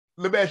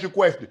Let me ask you a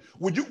question.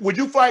 Would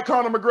you fight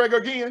Conor McGregor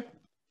again?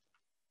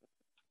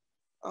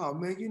 Oh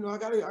man, you know I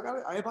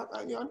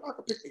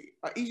could pick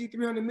an easy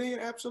 300 million.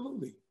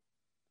 Absolutely.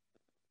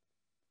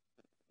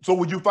 So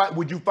would you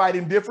fight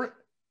him different,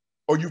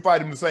 or you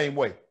fight him the same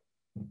way?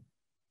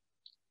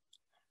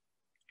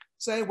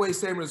 Same way,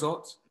 same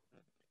results.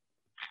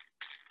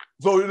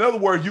 So in other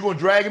words, you're gonna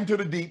drag him to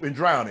the deep and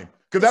drown him,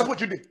 because that's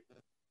what you did.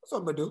 That's what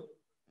I'm gonna do.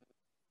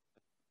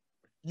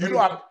 You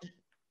know,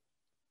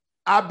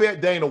 I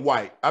bet Dana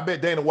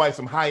White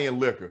some high-end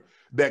liquor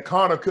that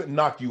Conor couldn't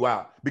knock you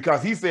out,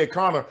 because he said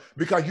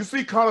because you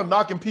see Conor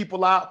knocking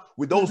people out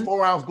with those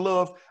 4-ounce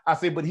gloves. I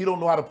said, but he don't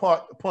know how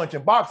to punch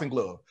in boxing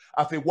gloves.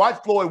 I said,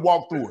 watch Floyd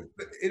walk through it.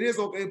 It is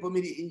okay for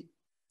me to eat.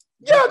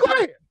 Yeah, go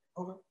ahead.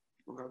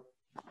 Okay.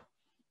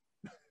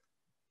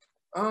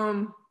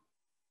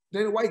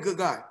 Dana White, good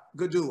guy,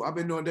 good dude. I've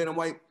been knowing Dana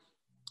White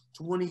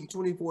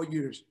 24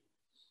 years.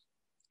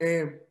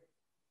 And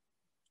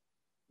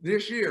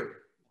this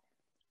year,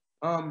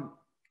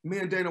 me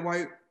and Dana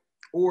White,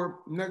 or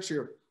next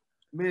year,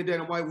 me and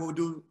Dana White will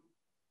do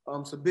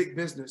some big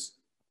business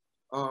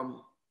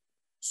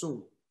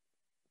soon.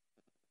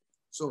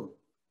 So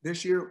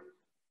this year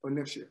or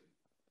next year.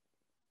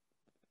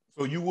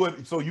 So you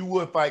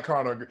would fight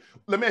Conor.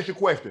 Let me ask you a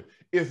question.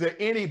 Is there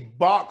any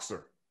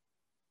boxer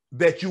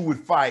that you would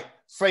fight,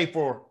 say,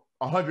 for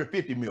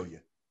 150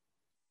 million?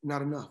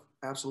 Not enough.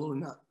 Absolutely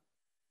not.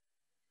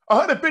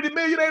 150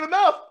 million ain't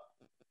enough.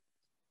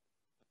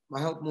 My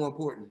health more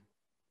important.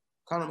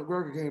 Conor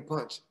McGregor can't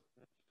punch.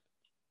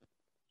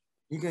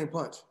 He can't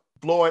punch.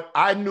 Floyd,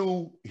 I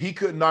knew he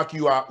could knock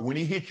you out when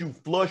he hit you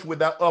flush with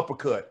that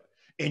uppercut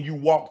and you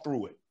walked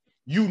through it.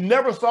 You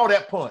never saw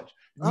that punch.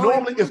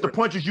 Normally, it's the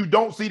punches you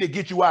don't see that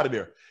get you out of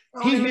there.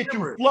 He hit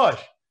you flush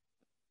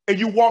and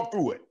you walked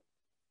through it.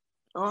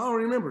 Oh, I don't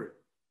remember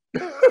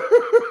it.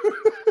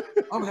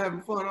 I'm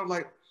having fun. I was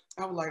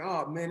like,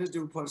 oh man, this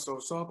dude punched so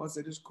soft. I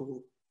said, it's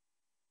cool.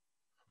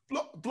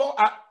 Flo,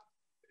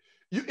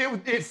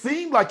 it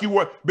seemed like you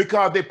were,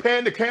 because they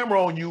panned the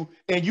camera on you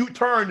and you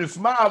turned and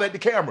smiled at the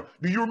camera.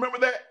 Do you remember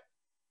that?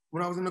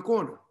 When I was in the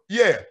corner.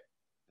 Yeah.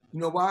 You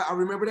know why I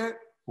remember that?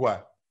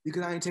 Why?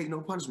 Because I ain't take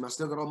no punishment. I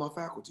still got all my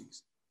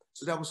faculties.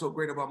 So that was so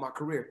great about my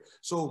career.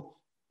 So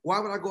why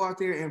would I go out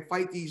there and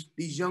fight these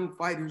young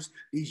fighters,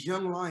 these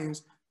young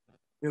lions,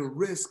 and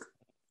risk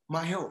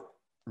my health?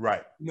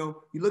 Right. You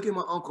know, you look at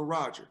my Uncle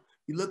Roger,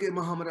 you look at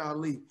Muhammad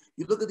Ali,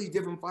 you look at these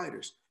different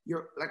fighters.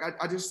 You're like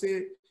I just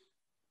said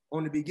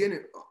on the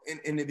beginning,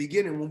 in the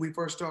beginning when we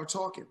first started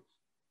talking,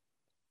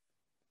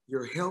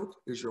 your health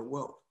is your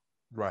wealth.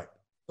 Right.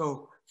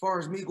 So as far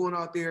as me going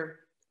out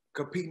there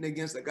competing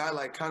against a guy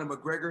like Conor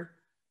McGregor,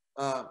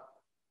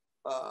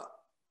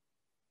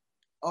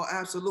 oh,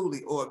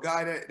 absolutely. Or a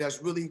guy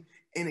that's really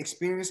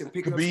inexperienced and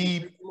picking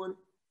Khabib. Up some money.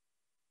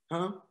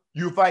 Huh?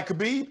 You fight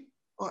Khabib?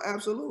 Oh,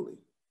 absolutely.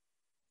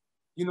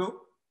 You know,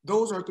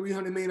 those are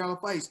 $300 million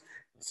fights.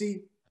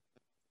 See,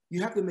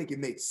 you have to make it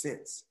make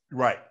sense.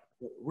 Right.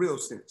 Real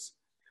sense.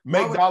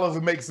 Make dollars,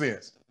 it makes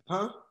sense.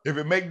 Huh? If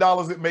it make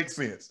dollars, it makes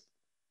sense.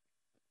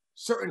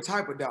 Certain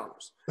type of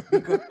dollars.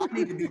 Because I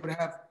need to be able to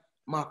have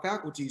my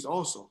faculties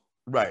also.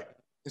 Right.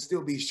 And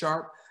still be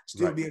sharp,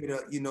 still be able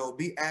to, you know,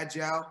 be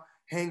agile,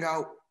 hang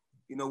out,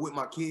 you know, with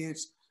my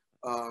kids,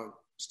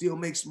 still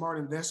make smart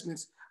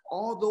investments.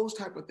 All those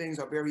type of things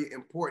are very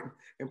important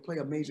and play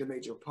a major,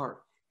 major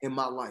part in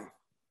my life.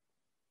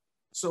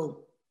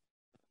 So,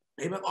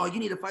 oh, you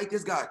need to fight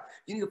this guy.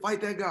 You need to fight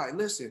that guy.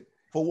 Listen.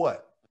 For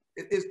what?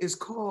 It's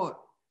called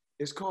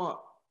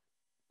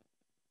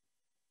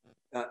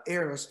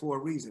eras for a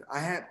reason. I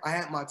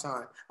had my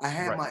time. I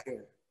had my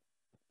era.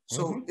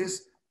 So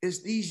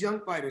it's these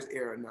young fighters'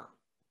 era now.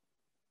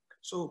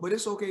 So, but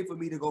it's okay for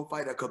me to go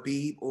fight a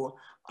Khabib or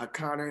a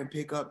Conor and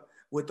pick up,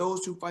 with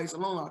those two fights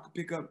alone, I could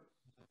pick up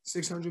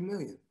 600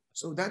 million.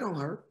 So that don't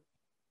hurt.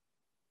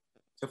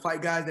 To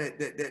fight guys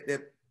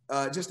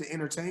that just to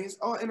entertain,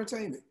 all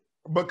entertainment.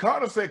 But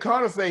Conor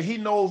said he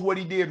knows what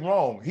he did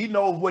wrong. He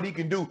knows what he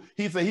can do.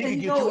 He said he can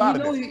get you out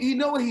of it. He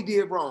know what he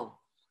did wrong,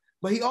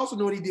 but he also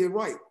know what he did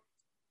right.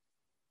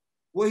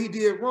 What he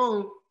did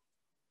wrong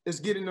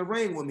is get in the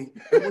ring with me.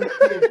 And what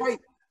he did right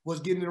was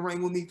get in the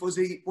ring with me before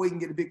he can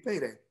get a big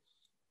payday.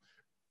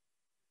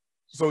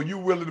 So you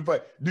willing to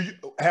fight? Do you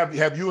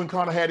have you and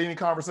Conor had any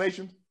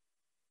conversations?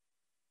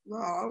 No,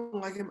 I don't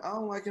like him. I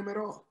don't like him at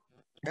all.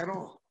 At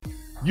all.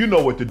 You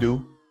know what to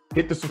do.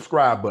 Hit the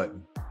subscribe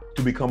button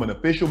to become an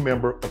official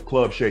member of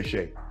Club Shay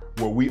Shay,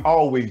 where we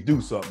always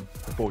do something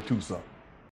before two something.